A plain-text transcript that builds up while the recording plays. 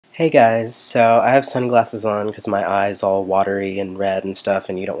Hey guys, so I have sunglasses on because my eye's all watery and red and stuff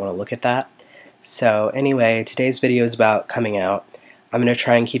and you don't want to look at that. So anyway, today's video is about coming out. I'm going to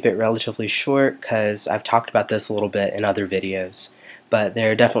try and keep it relatively short because I've talked about this a little bit in other videos, but there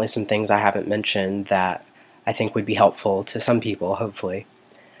are definitely some things I haven't mentioned that I think would be helpful to some people, hopefully.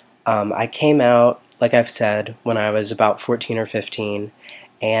 I came out, like I've said, when I was about 14 or 15,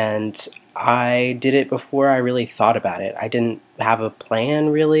 and I did it before I really thought about it. I didn't have a plan,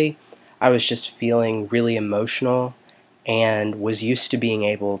 really. I was just feeling really emotional and was used to being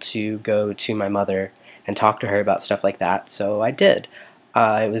able to go to my mother and talk to her about stuff like that, so I did.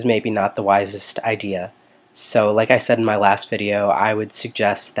 It was maybe not the wisest idea. So like I said in my last video, I would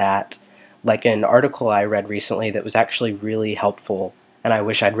suggest that, like an article I read recently that was actually really helpful, and I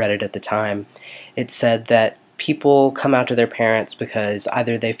wish I'd read it at the time, it said that people come out to their parents because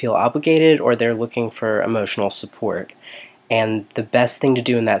either they feel obligated or they're looking for emotional support. And the best thing to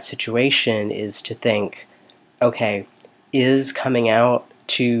do in that situation is to think, okay, is coming out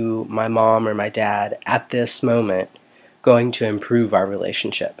to my mom or my dad at this moment going to improve our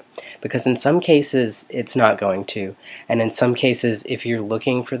relationship? Because in some cases it's not going to, and in some cases if you're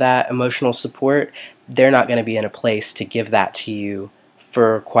looking for that emotional support, they're not going to be in a place to give that to you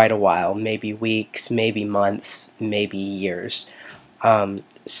for quite a while, maybe weeks, maybe months, maybe years.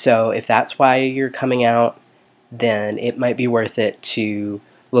 So if that's why you're coming out, then it might be worth it to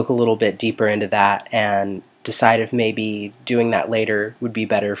look a little bit deeper into that and decide if maybe doing that later would be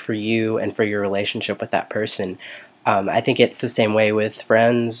better for you and for your relationship with that person. I think it's the same way with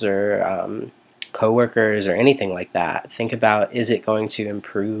friends or coworkers or anything like that. Think about, is it going to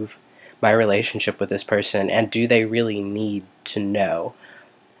improve my relationship with this person, and do they really need to know?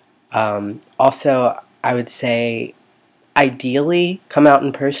 Also, I would say ideally come out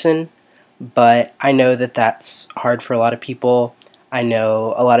in person, but I know that that's hard for a lot of people. I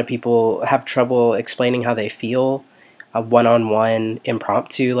know a lot of people have trouble explaining how they feel one-on-one,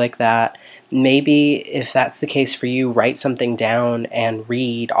 impromptu like that. Maybe if that's the case for you, write something down and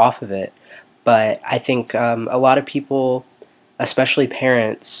read off of it. But I think a lot of people, especially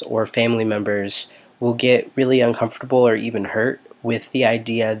parents or family members, will get really uncomfortable or even hurt with the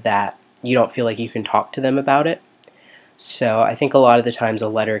idea that you don't feel like you can talk to them about it. So I think a lot of the times a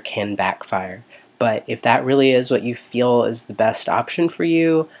letter can backfire. But if that really is what you feel is the best option for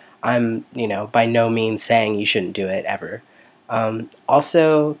you, I'm, by no means saying you shouldn't do it ever.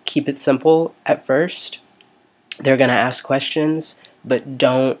 Also, keep it simple at first. They're going to ask questions, but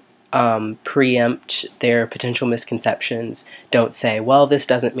don't preempt their potential misconceptions. Don't say, well, this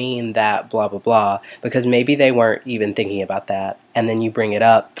doesn't mean that blah, blah, blah, because maybe they weren't even thinking about that, and then you bring it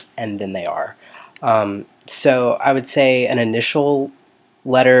up, and then they are. So I would say an initial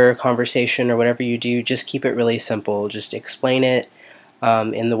letter, conversation, or whatever you do, just keep it really simple. Just explain it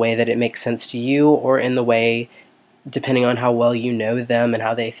in the way that it makes sense to you, or in the way, depending on how well you know them and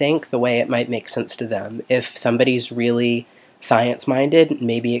how they think, the way it might make sense to them. If somebody's really science-minded,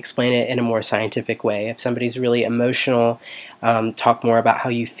 maybe explain it in a more scientific way. If somebody's really emotional, talk more about how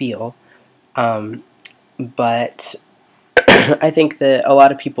you feel. But I think that a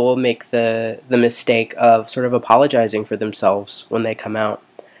lot of people make the mistake of sort of apologizing for themselves when they come out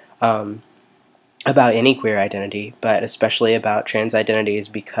about any queer identity, but especially about trans identities,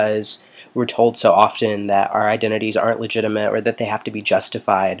 because we're told so often that our identities aren't legitimate or that they have to be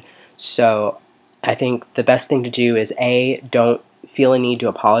justified. So I think the best thing to do is A, don't feel a need to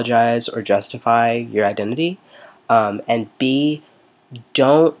apologize or justify your identity, and B,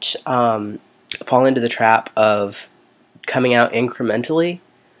 don't fall into the trap of coming out incrementally.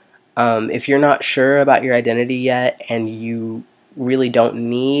 If you're not sure about your identity yet and you really don't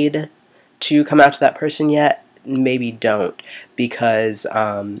need to come out to that person yet, maybe don't, because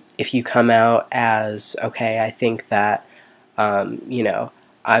if you come out as, okay, I think that,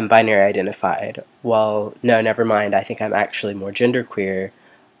 I'm binary identified, well, no, never mind, I think I'm actually more genderqueer,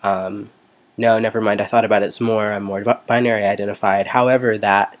 no, never mind, I thought about it some more, I'm more binary identified, however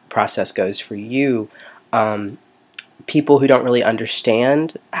that process goes for you, people who don't really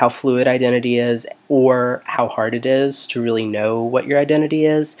understand how fluid identity is or how hard it is to really know what your identity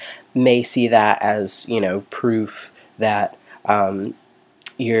is may see that as, proof that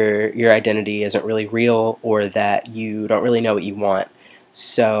your identity isn't really real, or that you don't really know what you want.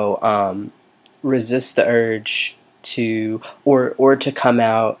 So resist the urge to or to come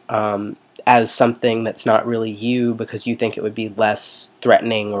out as something that's not really you, because you think it would be less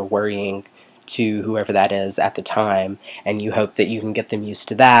threatening or worrying to whoever that is at the time, and you hope that you can get them used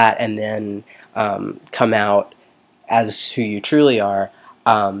to that and then come out as who you truly are.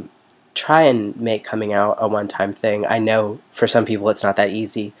 try and make coming out a one-time thing. I know for some people it's not that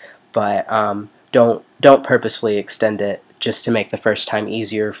easy, but don't purposefully extend it just to make the first time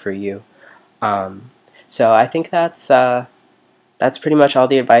easier for you. So I think that's pretty much all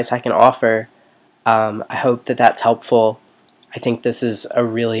the advice I can offer. I hope that that's helpful. I think this is a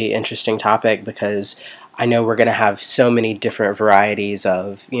really interesting topic because I know we're going to have so many different varieties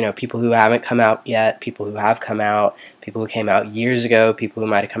of, people who haven't come out yet, people who have come out, people who came out years ago, people who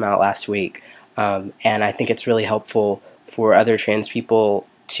might have come out last week. And I think it's really helpful for other trans people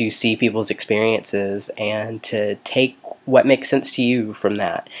to see people's experiences and to take what makes sense to you from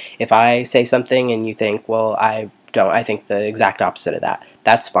that. If I say something and you think, well, I think the exact opposite of that,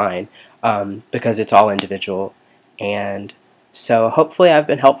 that's fine, because it's all individual. And so hopefully I've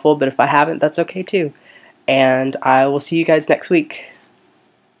been helpful, but if I haven't, that's okay too. And I will see you guys next week.